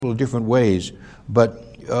different ways, but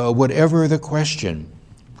whatever the question,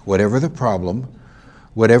 whatever the problem,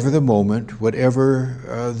 whatever the moment,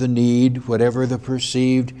 whatever the need, whatever the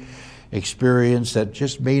perceived experience that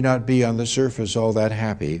just may not be on the surface all that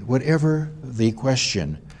happy, whatever the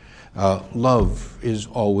question, love is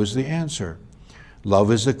always the answer.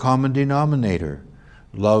 Love is the common denominator.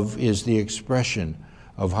 Love is the expression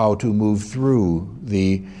of how to move through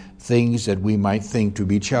the things that we might think to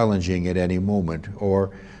be challenging at any moment, or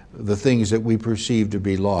the things that we perceive to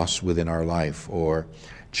be loss within our life, or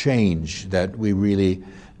change that we really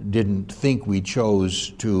didn't think we chose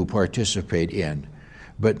to participate in.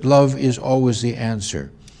 But love is always the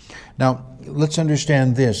answer. Now, let's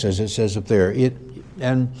understand this as it says up there. I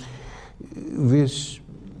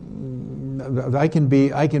can be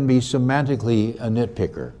semantically a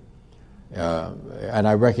nitpicker, and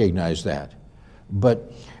I recognize that.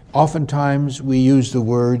 But oftentimes we use the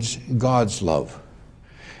words God's love,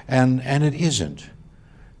 and it isn't,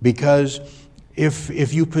 because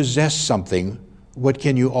if you possess something, what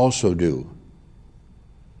can you also do?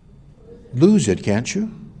 Lose it, can't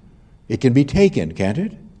you? It can be taken, can't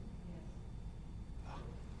it?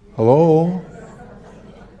 Hello?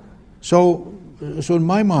 So in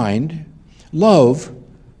my mind, love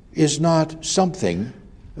is not something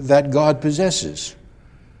that God possesses.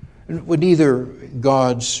 Neither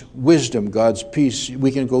God's wisdom, God's peace,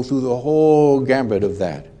 we can go through the whole gambit of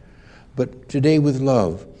that. But today with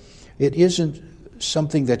love, it isn't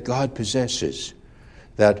something that God possesses,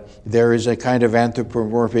 that there is a kind of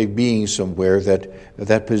anthropomorphic being somewhere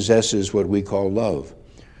that possesses what we call love.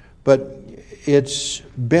 But it's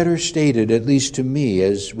better stated, at least to me,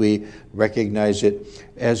 as we recognize it,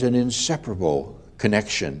 as an inseparable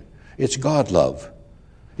connection. It's God love.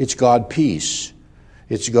 It's God peace.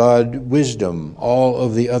 It's God wisdom, all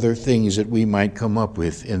of the other things that we might come up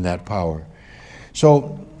with in that power.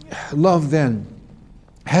 So love then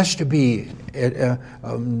has to be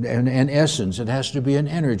an essence. It has to be an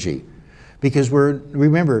energy. Because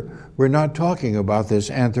remember, we're not talking about this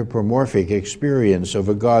anthropomorphic experience of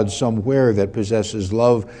a God somewhere that possesses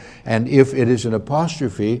love, and if it is an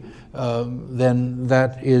apostrophe, then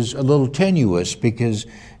that is a little tenuous because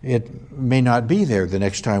it may not be there the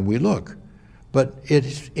next time we look. But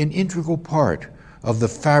it's an integral part of the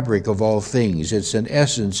fabric of all things. It's an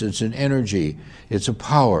essence, it's an energy, it's a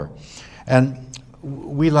power. And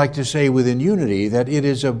we like to say within unity that it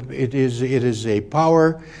is a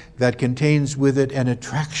power that contains with it an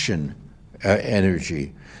attraction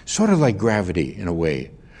energy, sort of like gravity in a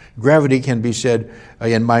way. Gravity can be said,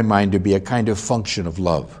 in my mind, to be a kind of function of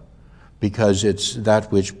love, because it's that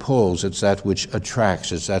which pulls, it's that which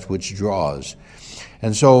attracts, it's that which draws.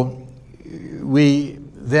 And so we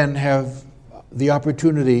then have the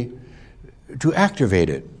opportunity to activate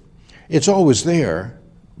it. It's always there,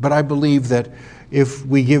 but I believe that if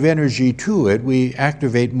we give energy to it, we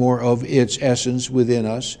activate more of its essence within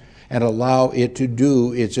us and allow it to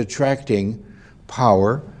do its attracting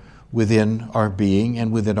power within our being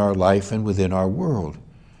and within our life and within our world.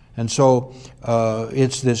 And so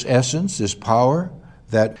it's this essence, this power,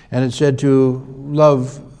 and it's said to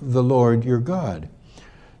love the Lord your God.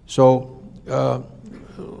 So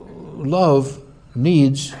love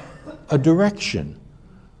needs a direction.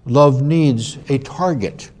 Love needs a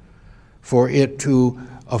target for it to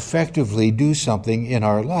effectively do something in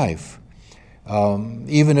our life.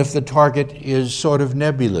 Even if the target is sort of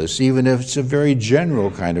nebulous, even if it's a very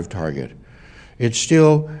general kind of target, it's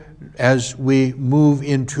still, as we move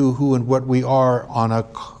into who and what we are on a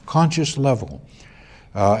conscious level,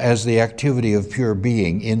 as the activity of pure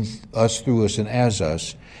being in us, through us, and as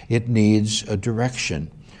us, it needs a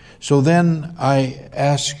direction. So then I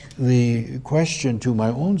ask the question to my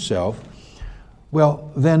own self,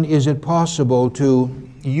 well, then is it possible to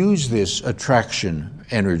use this attraction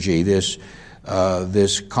energy, this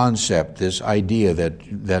concept, this idea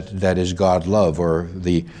that is God love, or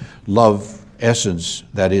the love essence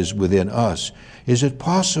that is within us? Is it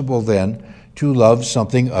possible then to love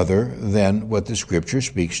something other than what the Scripture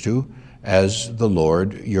speaks to as the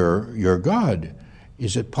Lord your God?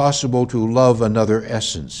 Is it possible to love another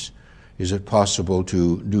essence? Is it possible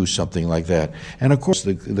to do something like that? And of course,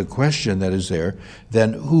 the question that is there,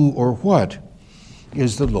 then who or what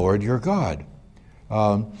is the Lord your God?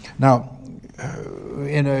 Now,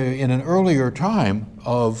 in an earlier time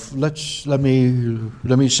of, let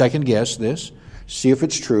me second guess this, see if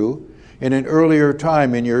it's true. In an earlier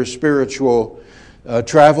time in your spiritual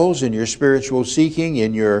travels, in your spiritual seeking,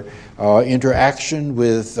 in your interaction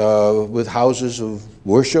with houses of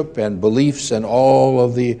worship and beliefs and all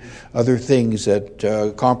of the other things that are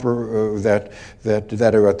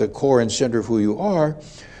at the core and center of who you are,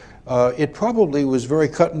 it probably was very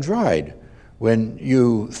cut and dried. When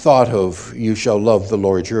you thought of "you shall love the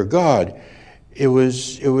Lord your God," it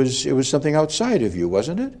was something outside of you,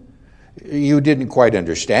 wasn't it? You didn't quite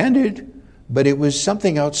understand it, but it was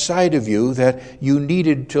something outside of you that you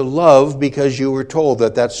needed to love because you were told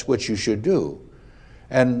that that's what you should do.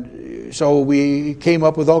 And so we came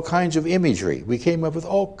up with all kinds of imagery. We came up with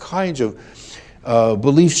all kinds of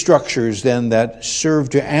belief structures then that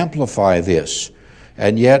served to amplify this.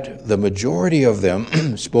 And yet the majority of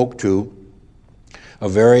them spoke to a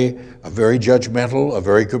very judgmental, a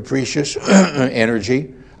very capricious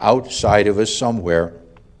energy outside of us somewhere,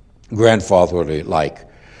 grandfatherly-like.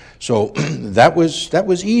 So that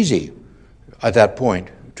was easy at that point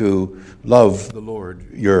to love the Lord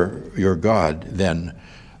your God then.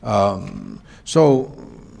 So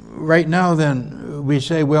right now then we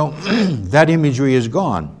say, well, that imagery is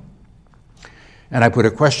gone. And I put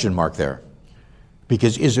a question mark there,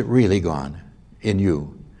 because is it really gone in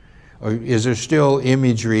you? Or is there still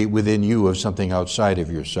imagery within you of something outside of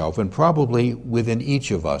yourself? And probably within each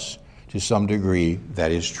of us, to some degree,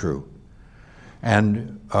 that is true.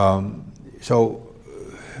 And so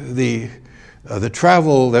the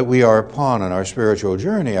travel that we are upon on our spiritual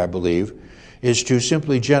journey, I believe, is to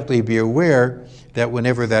simply gently be aware that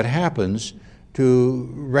whenever that happens, to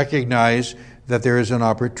recognize that there is an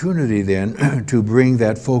opportunity then to bring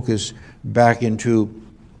that focus back into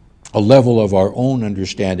a level of our own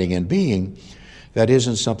understanding and being that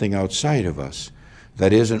isn't something outside of us,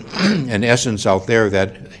 that isn't an essence out there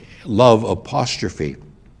that love apostrophe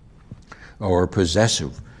or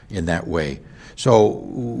possessive in that way. So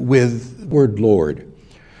with the word Lord,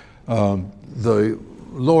 the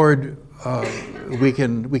Lord, we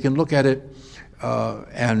can look at it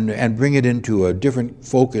and bring it into a different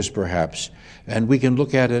focus perhaps, and we can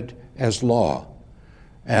look at it as law.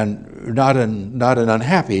 And not an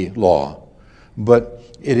unhappy law, but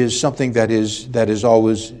it is something that is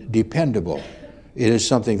always dependable. It is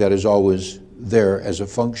something that is always there as a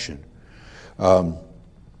function.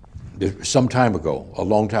 Some time ago, a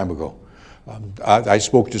long time ago, I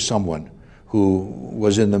spoke to someone who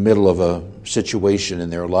was in the middle of a situation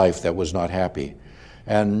in their life that was not happy,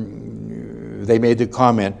 and they made the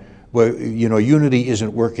comment, "Well, unity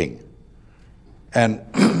isn't working."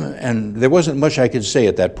 And there wasn't much I could say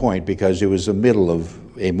at that point, because it was the middle of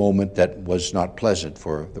a moment that was not pleasant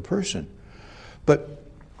for the person. But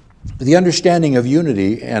the understanding of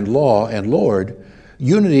unity and law and Lord,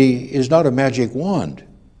 unity is not a magic wand.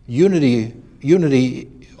 Unity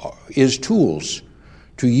is tools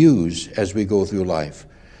to use as we go through life.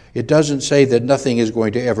 It doesn't say that nothing is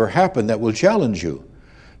going to ever happen that will challenge you,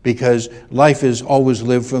 because life is always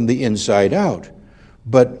lived from the inside out.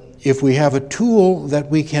 But if we have a tool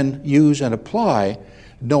that we can use and apply,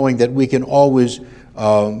 knowing that we can always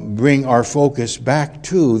bring our focus back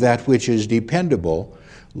to that which is dependable,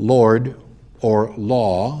 Lord or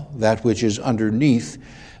law, that which is underneath,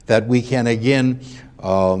 that we can again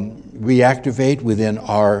reactivate within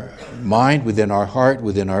our mind, within our heart,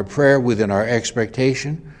 within our prayer, within our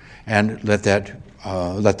expectation, and let that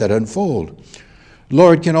unfold.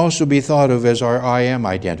 Lord can also be thought of as our I am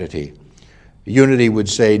identity. Unity would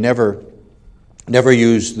say never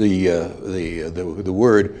use the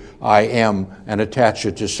word I am and attach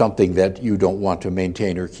it to something that you don't want to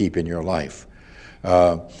maintain or keep in your life.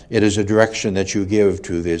 It is a direction that you give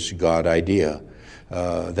to this God idea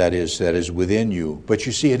that is within you. But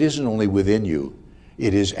you see, it isn't only within you,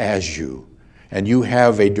 it is as you. And you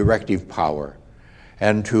have a directive power.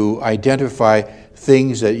 And to identify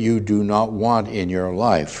things that you do not want in your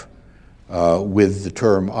life with the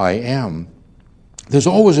term I am, there's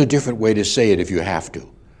always a different way to say it if you have to.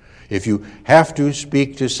 If you have to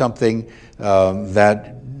speak to something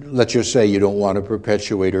that, let's just say, you don't want to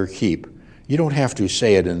perpetuate or keep, you don't have to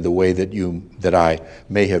say it in the way that I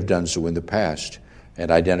may have done so in the past.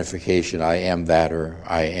 An identification, I am that, or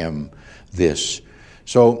I am this.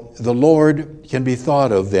 So the Lord can be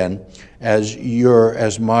thought of then as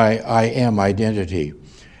my I am identity.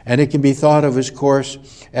 And it can be thought of, of course,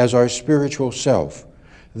 as our spiritual self.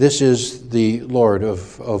 This is the Lord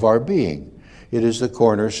of our being. It is the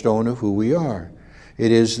cornerstone of who we are.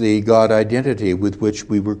 It is the God identity with which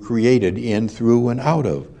we were created in, through, and out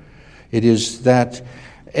of. It is that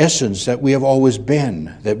essence that we have always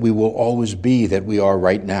been, that we will always be, that we are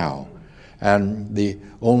right now. And the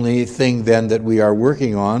only thing then that we are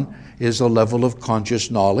working on is a level of conscious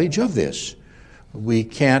knowledge of this. We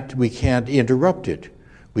can't interrupt it.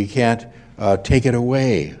 We can't take it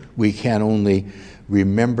away. We can only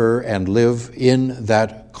remember and live in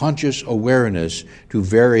that conscious awareness to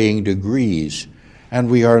varying degrees, and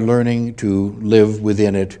we are learning to live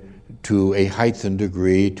within it to a heightened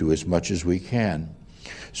degree, to as much as we can.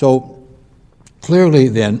 So clearly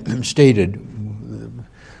then stated,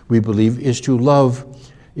 we believe, is to love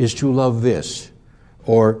this,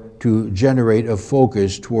 or to generate a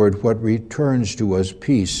focus toward what returns to us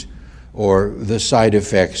peace, or the side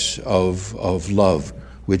effects of love,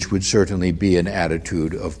 which would certainly be an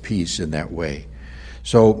attitude of peace in that way.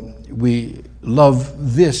 So we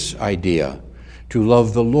love this idea, to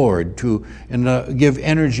love the Lord, to give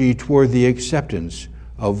energy toward the acceptance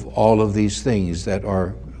of all of these things that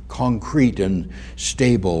are concrete and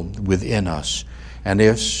stable within us. And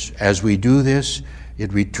as we do this,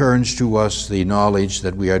 it returns to us the knowledge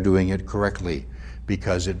that we are doing it correctly,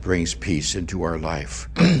 because it brings peace into our life.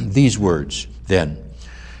 These words, then,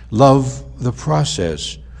 love the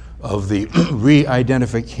process of the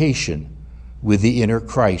re-identification with the inner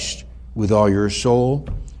Christ, with all your soul,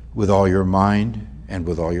 with all your mind, and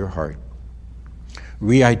with all your heart.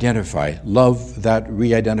 Re-identify, love that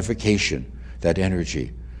re-identification, that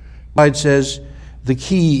energy. It says the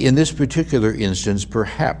key in this particular instance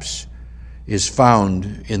perhaps is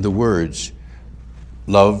found in the words,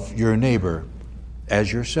 love your neighbor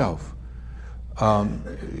as yourself.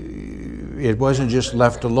 It wasn't just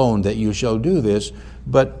left alone that you shall do this,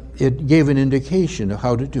 but it gave an indication of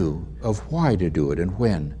how to do, of why to do it and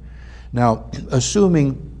when. Now,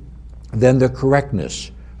 assuming then the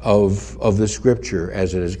correctness of the Scripture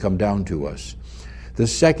as it has come down to us, the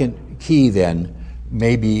second key then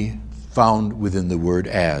may be found within the word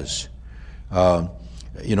as.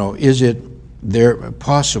 Is it there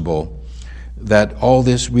possible that all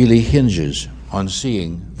this really hinges on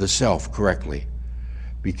seeing the self correctly?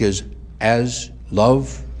 Because as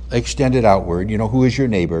love extended outward, who is your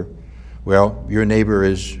neighbor? Well, your neighbor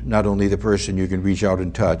is not only the person you can reach out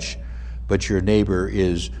and touch, but your neighbor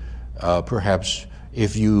is perhaps,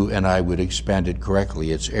 if you and I would expand it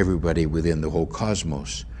correctly, it's everybody within the whole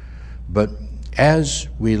cosmos. But as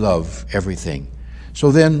we love everything,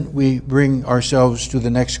 so then we bring ourselves to the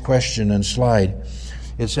next question and slide.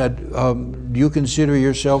 It said, do you consider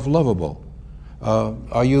yourself lovable?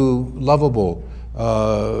 Are you lovable,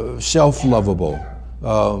 self-lovable,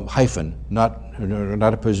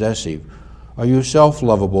 not a possessive? Are you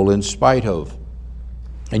self-lovable in spite of?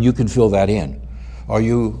 And you can fill that in. Are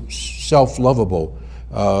you self-lovable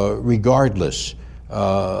regardless,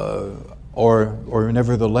 or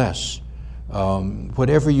nevertheless?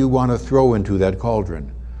 Whatever you want to throw into that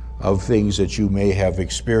cauldron of things that you may have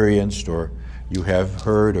experienced, or you have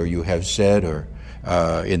heard, or you have said, or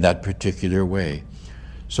in that particular way.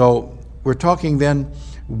 So we're talking then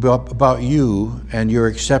about you and your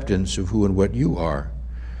acceptance of who and what you are.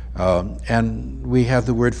 And we have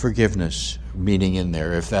the word forgiveness meaning in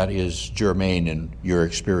there, if that is germane in your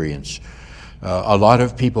experience. A lot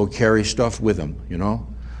of people carry stuff with them,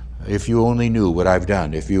 If you only knew what I've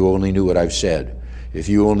done, if you only knew what I've said, if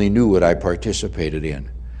you only knew what I participated in.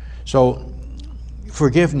 So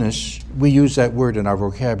forgiveness, we use that word in our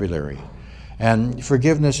vocabulary. And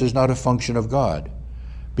forgiveness is not a function of God,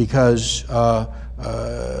 because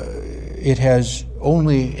it has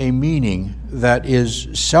only a meaning that is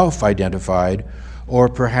self-identified, or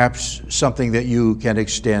perhaps something that you can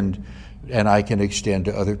extend and I can extend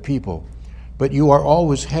to other people. But you are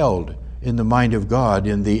always held in the mind of God,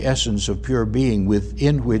 in the essence of pure being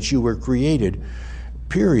within which you were created,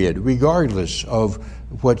 period, regardless of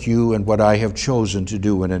what you and what I have chosen to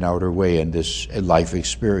do in an outer way in this life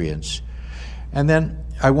experience. And then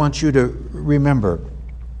I want you to remember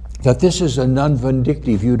that this is a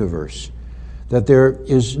non-vindictive universe, that there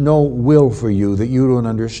is no will for you that you don't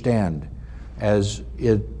understand as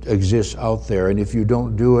it exists out there. And if you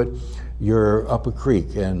don't do it, you're up a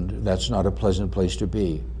creek, and that's not a pleasant place to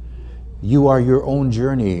be. You are your own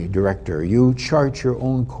journey director. You chart your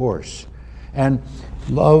own course. And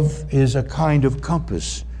love is a kind of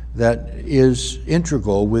compass that is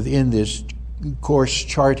integral within this course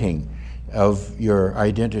charting of your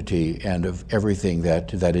identity and of everything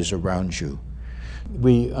that is around you.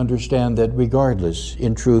 We understand that regardless,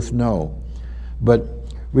 in truth, no. But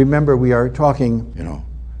remember, we are talking,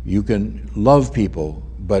 you can love people,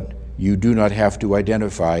 but you do not have to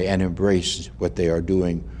identify and embrace what they are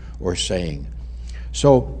doing or saying.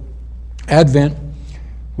 So Advent,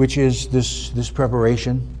 which is this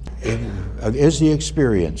preparation, is the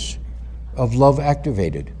experience of love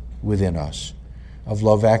activated within us, of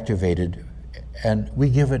love activated, and we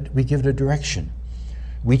give it a direction.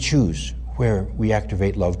 We choose where we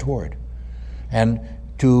activate love toward. And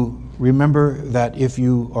to remember that if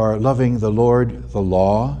you are loving the Lord, the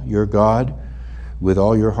law, your God, with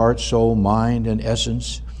all your heart, soul, mind, and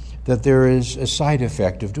essence, that there is a side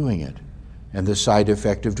effect of doing it. And the side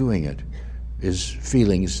effect of doing it is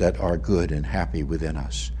feelings that are good and happy within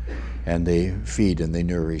us. And they feed and they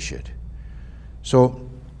nourish it. So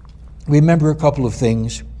remember a couple of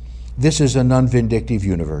things. This is a non-vindictive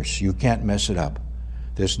universe. You can't mess it up.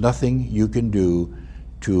 There's nothing you can do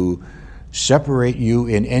to separate you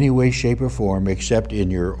in any way, shape, or form except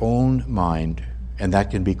in your own mind, and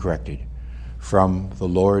that can be corrected from the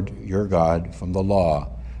Lord your God, from the law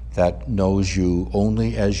that knows you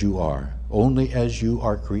only as you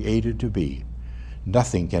are created to be.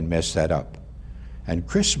 Nothing can mess that up. And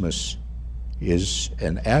Christmas is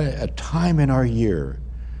a time in our year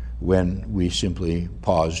when we simply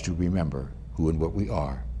pause to remember who and what we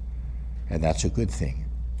are. And that's a good thing.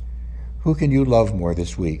 Who can you love more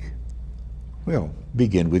this week? Well,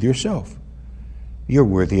 begin with yourself. You're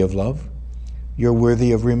worthy of love. You're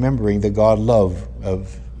worthy of remembering that God love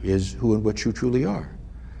is who and what you truly are.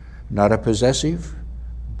 Not a possessive,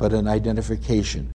 but an identification